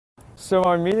So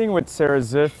I'm meeting with Sara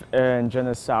Ziff and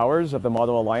Jenna Sauers of the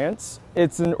Model Alliance.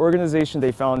 It's an organization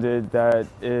they founded that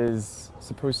is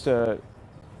supposed to,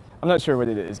 I'm not sure what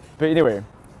it is, but anyway,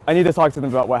 I need to talk to them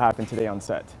about what happened today on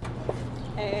set.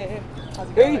 Hey, how's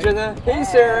it going? Hey Jenna, hey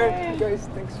Sara. You guys,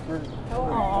 thanks for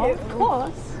Oh, of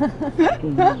course.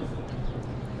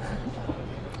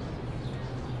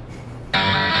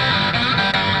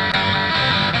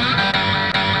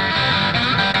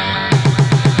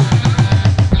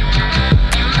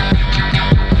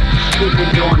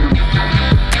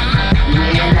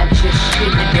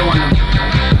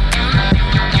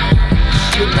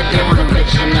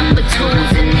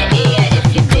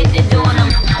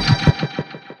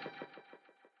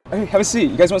 Hey, have a seat.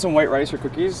 You guys want some white rice or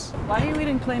cookies? Why are you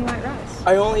eating plain white rice?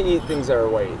 I only eat things that are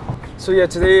white. So yeah,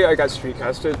 today I got street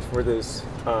casted for this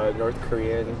North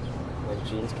Korean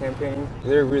jeans campaign.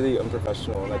 They're really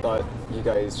unprofessional and I thought you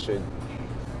guys should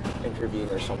intervene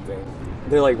or something.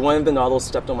 They're like, one of the models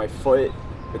stepped on my foot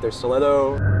with their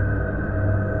stiletto.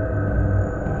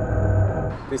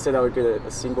 They said I would get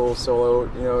a single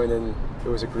solo, you know, and then it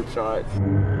was a group shot.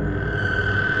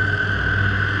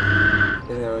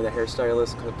 You know, the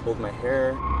hairstylist kind of pulled my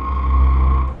hair.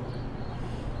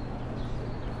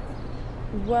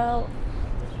 Well,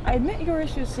 I admit your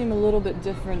issues seem a little bit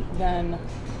different than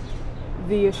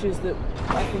the issues that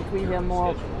I think we hear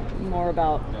more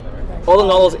about. All the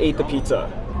models ate the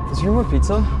pizza. Is here more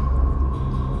pizza?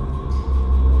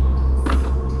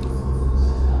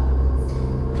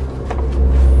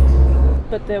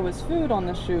 But there was food on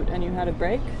the shoot and you had a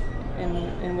break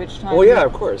in which time? Well, yeah,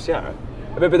 of course, yeah.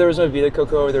 But there was no Vita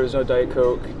Coco, there was no Diet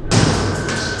Coke.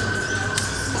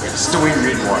 It's Dwayne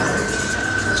Reed water.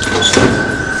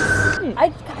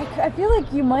 I feel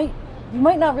like you might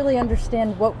not really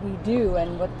understand what we do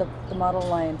and what the Model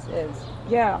Alliance is.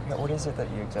 Yeah. What is it that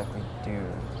you exactly do?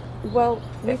 Well,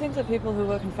 we think that people who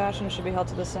work in fashion should be held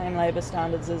to the same labor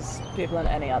standards as people in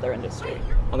any other industry.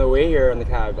 On the way here in the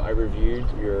cab, I reviewed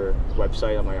your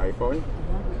website on my iPhone,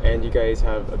 and you guys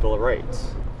have a Bill of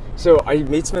Rights. So I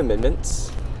made some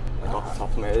amendments, like off the top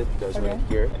of my head, you guys want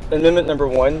to hear. Amendment number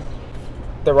 1,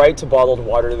 the right to bottled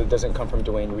water that doesn't come from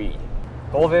Dwayne Reed.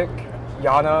 Volvic,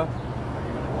 Yana,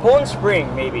 Poland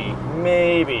Spring, maybe.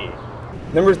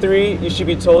 Number 3, you should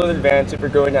be told in advance if you're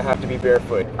going to have to be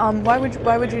barefoot. Why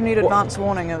would you need advance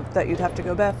warning that you'd have to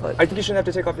go barefoot? I think you shouldn't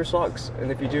have to take off your socks,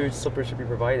 and if you do, slippers should be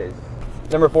provided.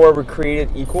 Number 4, we're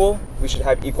created equal. We should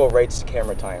have equal rights to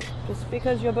camera time. Just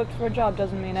because you're booked for a job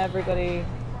doesn't mean everybody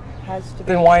has to be.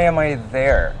 Then why am I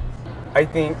there? I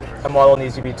think a model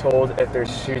needs to be told if they're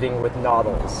shooting with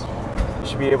models. You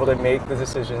should be able to make the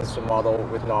decisions to model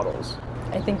with models.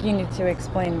 I think you need to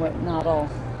explain what model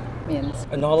means.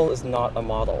 A model is not a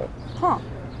model. Huh.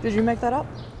 Did you make that up?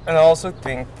 And I also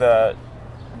think that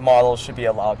models should be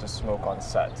allowed to smoke on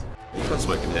set. You can't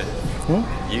smoke in here.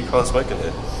 You can't smoke in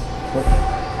here.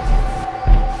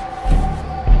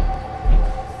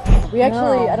 We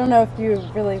actually, I don't know if you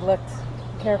really looked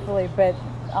carefully, but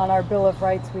on our Bill of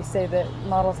Rights we say that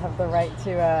models have the right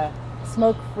to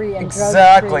smoke-free and drug-free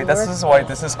Exactly, this is why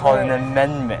workplace. this is called an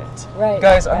amendment. Right.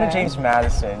 Guys, I'm the James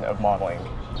Madison of modeling.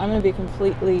 I'm going to be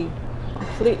completely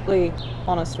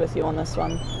honest with you on this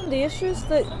one. The issues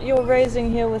that you're raising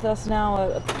here with us now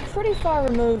are pretty far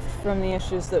removed from the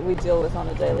issues that we deal with on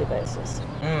a daily basis.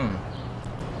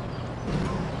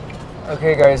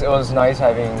 Okay guys, it was nice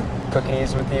having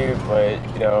cookies with you, but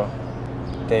you know,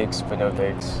 thanks, but no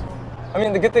thanks. I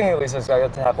mean, the good thing at least is I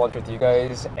got to have lunch with you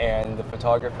guys, and the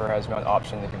photographer has me on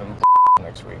option to give him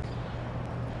next week.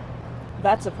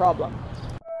 That's a problem.